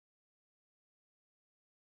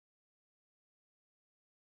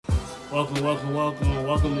Welcome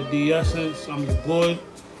to D Essence. I'm your boy,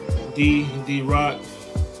 D Rock,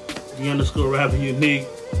 D_Rapper Unique,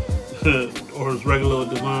 or his regular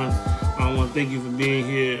Divine. I want to thank you for being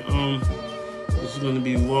here. This is going to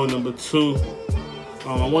be vlog number 2.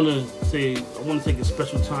 I want to take a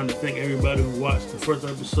special time to thank everybody who watched the first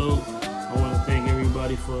episode. I want to thank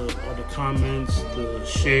everybody for all the comments, the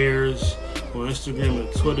shares on Instagram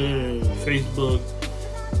and Twitter and Facebook.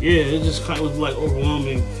 Yeah, it just kind of was like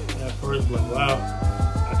overwhelming at first. Like, wow,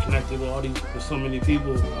 I connected with so many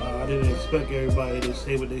people. I didn't expect everybody to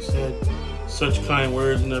say what they said, such kind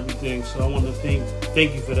words and everything. So I want to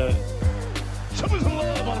thank you for that. Show me some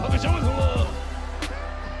love, motherfucker. Show me some love.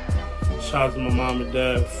 Shout out to my mom and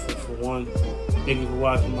dad for one. Thank you for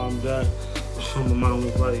watching, mom and dad. My mom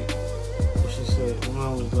was like, what she said? My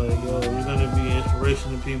mom was like, yo, you're gonna be an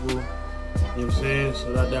inspiration to people. You know what I'm saying?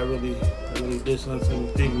 So that really did something to me.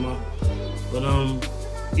 Thank you, Mom. But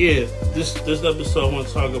yeah, this episode I want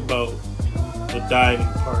to talk about the dieting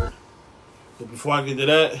part. But before I get to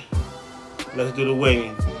that, let's do the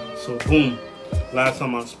weigh-in. So boom, last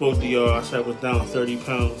time I spoke to y'all, I said I was down 30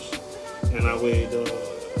 pounds, and I weighed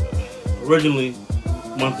originally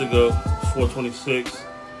a month ago 426.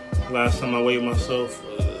 Last time I weighed myself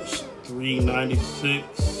was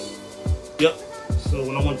 396. Yep. So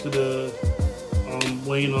when I went to the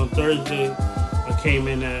weigh-in on Thursday, I came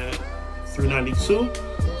in at 392.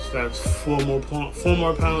 So that's four more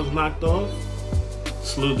pounds knocked off.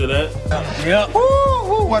 Salute to that. Yep.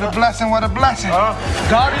 Woo, what a blessing, what a blessing.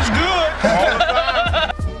 God is good. All the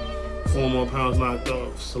time. 4 more pounds knocked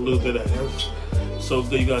off. Salute to that. That's so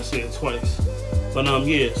good, you gotta say it twice. But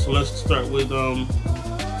yeah, so let's start with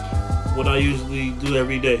what I usually do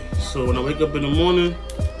every day. So when I wake up in the morning,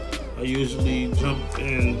 I usually jump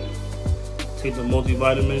and take the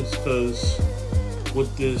multivitamins, because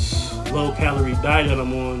with this low calorie diet that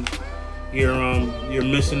I'm on, you're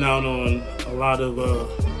missing out on a lot of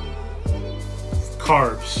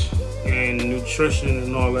carbs and nutrition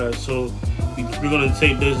and all that. So we're gonna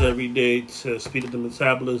take this every day to speed up the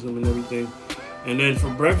metabolism and everything. And then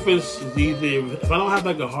for breakfast, it's either, if I don't have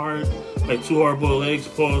like like 2 hard-boiled eggs,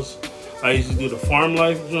 pause, I usually do the Farm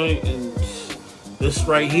Life joint, and this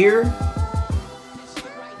right here.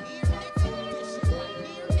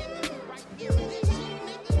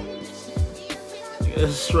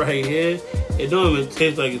 This right here, it don't even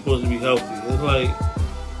taste like it's supposed to be healthy. It's like,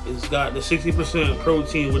 it's got the 60%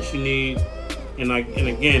 protein, which you need, and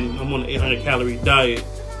again, I'm on an 800 calorie diet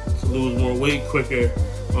to lose more weight quicker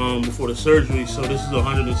before the surgery. So this is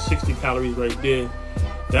 160 calories right there.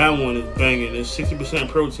 That one is banging. It's 60%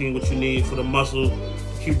 protein, which you need for the muscle, to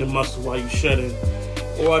keep the muscle while you're shedding.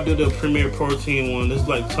 Or I do the Premier Protein one. There's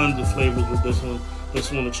like tons of flavors with this one. This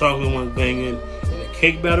one, the chocolate one's banging, and the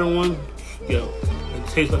cake batter one, yo, it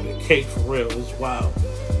tastes like a cake for real. It's wild,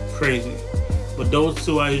 crazy. But those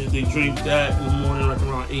two, I usually drink that in the morning, like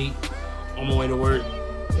around 8, on my way to work,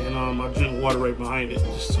 and I drink water right behind it,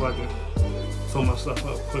 just so I can fill my stuff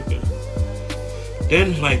up quicker.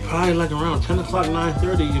 Then, probably around 10 o'clock,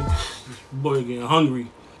 9:30, your boy getting hungry.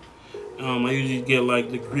 I usually get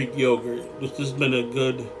the Greek yogurt, which has been a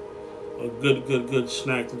good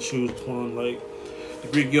snack to choose upon. The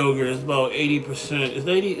Greek yogurt is about 80%. It's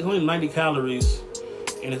only 90 calories,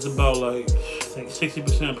 and it's about I think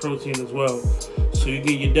 60% protein as well. So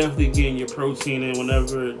you're definitely getting your protein in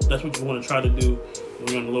whenever. That's what you want to try to do when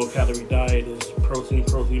you're on a low calorie diet, is protein.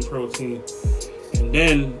 And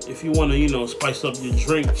then if you want to spice up your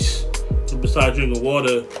drinks, besides drinking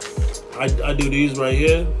water, I do these right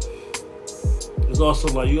here. It's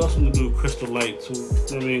also you also need to do Crystal Light too. You know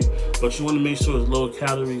what I mean? But you want to make sure it's low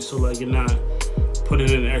calories, so you're not putting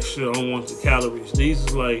in extra unwanted calories. These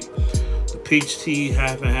is the peach tea,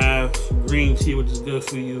 half and half, green tea, which is good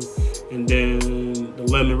for you, and then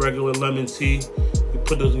the regular lemon tea. You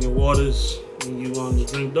put those in your waters, and you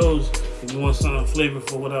just drink those. If you want something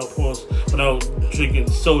flavorful without drinking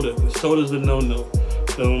soda, because soda's a no-no.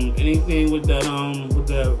 So anything with that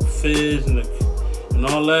fizz and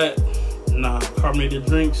all that, nah, carbonated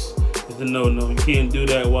drinks is a no-no. You can't do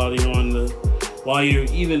that while you're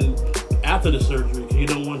even after the surgery, because you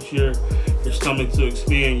don't want your stomach to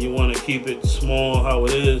expand. You want to keep it small how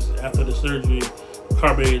it is after the surgery.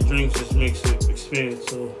 Carbonated drinks just makes it expand,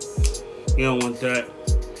 so you don't want that.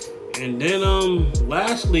 And then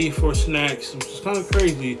lastly, for snacks, which is kind of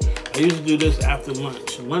crazy, I usually do this after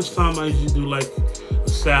lunch. At lunchtime, I usually do a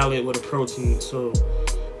salad with a protein. So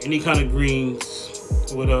any kind of greens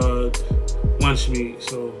with lunch meat.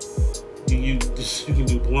 So you can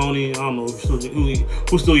do bologna. I don't know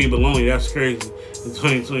who still eat bologna. That's crazy in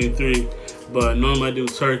 2023. But normally I do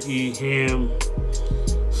turkey, ham,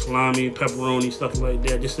 salami, pepperoni, stuff like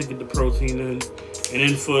that, just to get the protein in. And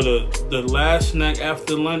then for the last snack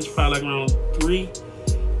after lunch, probably like around 3,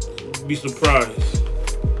 be surprised.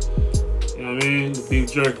 You know what I mean? The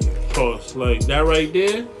beef jerky, pause. Like that right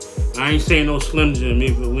there. I ain't saying no Slim Jim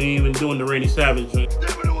either. We ain't even doing the Randy Savage joint.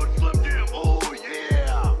 Slim Jim, oh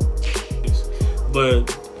yeah! But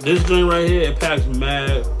this joint right here, it packs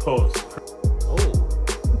mad pause. Oh,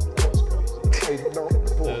 that was crazy. Hey, no,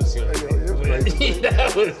 pause. Hey, yo, it was crazy.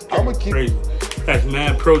 That was I'm gonna keep. Crazy. Packs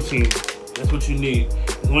mad protein. That's what you need.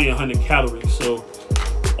 It's only 100 calories. So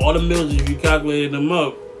all the meals, if you calculated them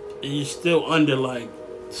up, you're still under like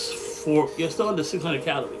you're still under 600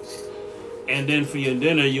 calories. And then for your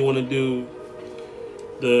dinner, you want to do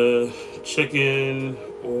the chicken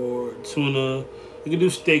or tuna. You can do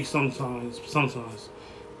steak sometimes.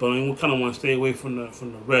 But I mean, we kind of want to stay away from the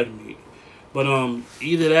red meat. But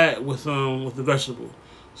either that with the vegetable,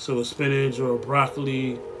 so a spinach or a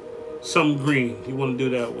broccoli, something green you want to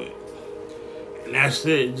do that with. And that's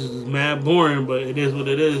it. It's just mad boring, but it is what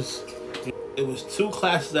it is. It was 2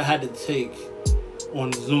 classes I had to take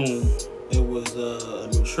on Zoom. It was a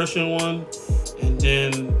nutrition one, and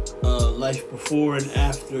then life before and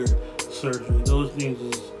after surgery. Those things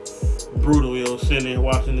is brutal, yo. Sitting there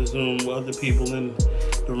watching the Zoom with other people in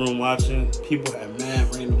the room watching. People had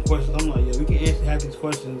mad random questions. I'm like, yo, we can answer half these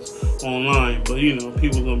questions online, but you know,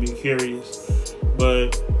 people gonna be curious.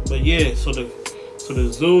 But yeah, so the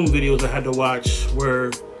Zoom videos I had to watch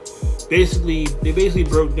were they basically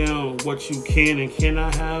broke down what you can and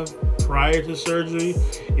cannot have prior to surgery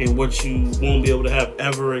and what you won't be able to have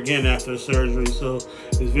ever again after surgery. So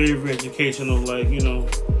it's very, very educational, like, you know,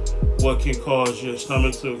 what can cause your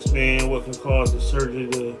stomach to expand, what can cause the surgery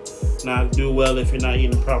to not do well if you're not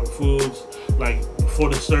eating the proper foods. Like before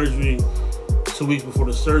the surgery, 2 weeks before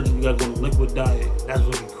the surgery, you gotta go on a liquid diet. That's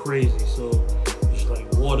gonna be crazy. So just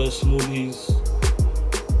like water, smoothies,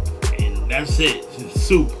 and that's it.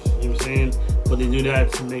 Soup, you know what I'm saying? But they do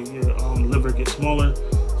that to make your liver get smaller,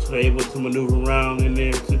 so they're able to maneuver around in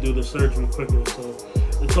there to do the surgery quicker. So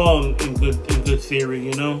it's all in good theory,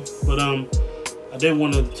 you know. But I did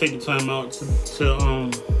want to take the time out to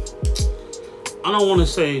I don't want to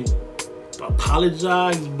say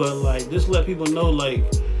apologize, but like just let people know, like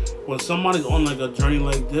when somebody's on like a journey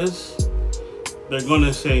like this, they're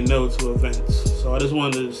gonna say no to events. So I just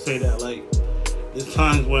wanted to say that, like, there's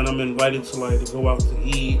times when I'm invited to like to go out to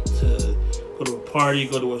eat, to go to a party,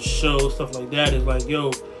 go to a show, stuff like that. It's like,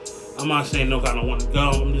 yo, I'm not saying no 'cause I don't want to go.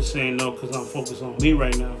 I'm just saying no because I'm focused on me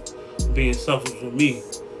right now, being selfish with me.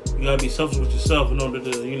 You gotta be selfish with yourself in order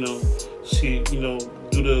to, you know, see, you know,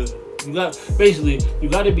 you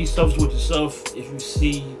gotta be selfish with yourself if you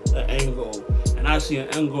see an end goal. And I see an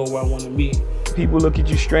end goal where I want to meet. People look at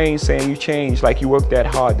you strange saying you changed, like you worked that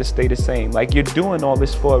hard to stay the same. Like you're doing all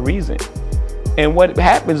this for a reason. And what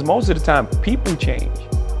happens most of the time, people change.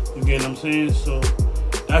 You get what I'm saying? So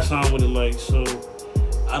that's how I'm with it. Like, so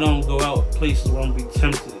I don't go out places where I'm gonna be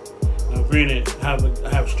tempted. Now granted, I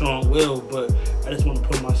have strong will, but I just want to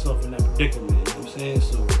put myself in that predicament. You know what I'm saying?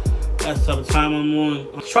 So that's the type of time I'm on.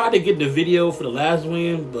 I tried to get the video for the last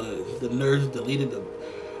win, but the nurse deleted the.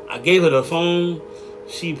 I gave her the phone.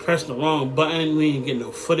 She pressed the wrong button. We didn't get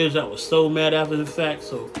no footage. I was so mad after the fact.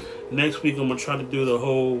 So next week I'm gonna try to do the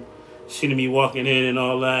whole seeing me walking in and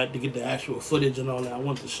all that to get the actual footage and all that. I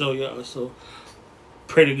want to show y'all. So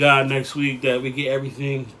pray to God next week that we get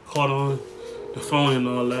everything caught on the phone and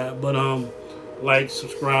all that. But like,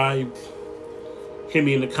 subscribe, hit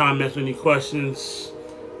me in the comments with any questions.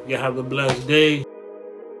 Y'all have a blessed day.